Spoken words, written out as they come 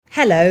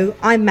Hello,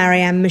 I'm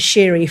Marianne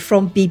Mashiri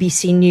from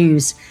BBC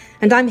News,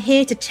 and I'm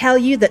here to tell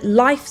you that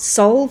Life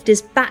Solved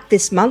is back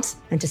this month,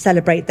 and to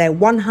celebrate their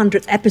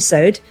 100th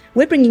episode,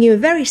 we're bringing you a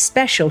very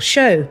special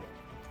show.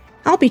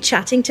 I'll be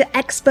chatting to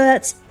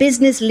experts,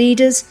 business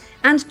leaders,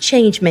 and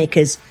change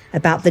makers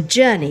about the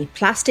journey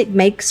plastic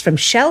makes from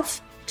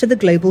shelf to the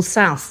global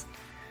south.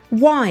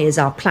 Why is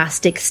our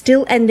plastic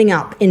still ending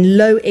up in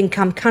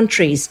low-income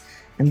countries,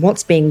 and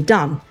what's being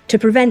done to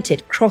prevent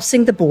it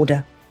crossing the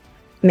border?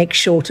 Make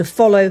sure to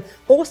follow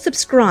or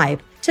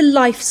subscribe to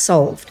Life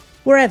Solved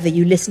wherever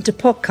you listen to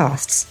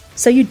podcasts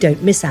so you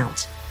don't miss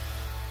out.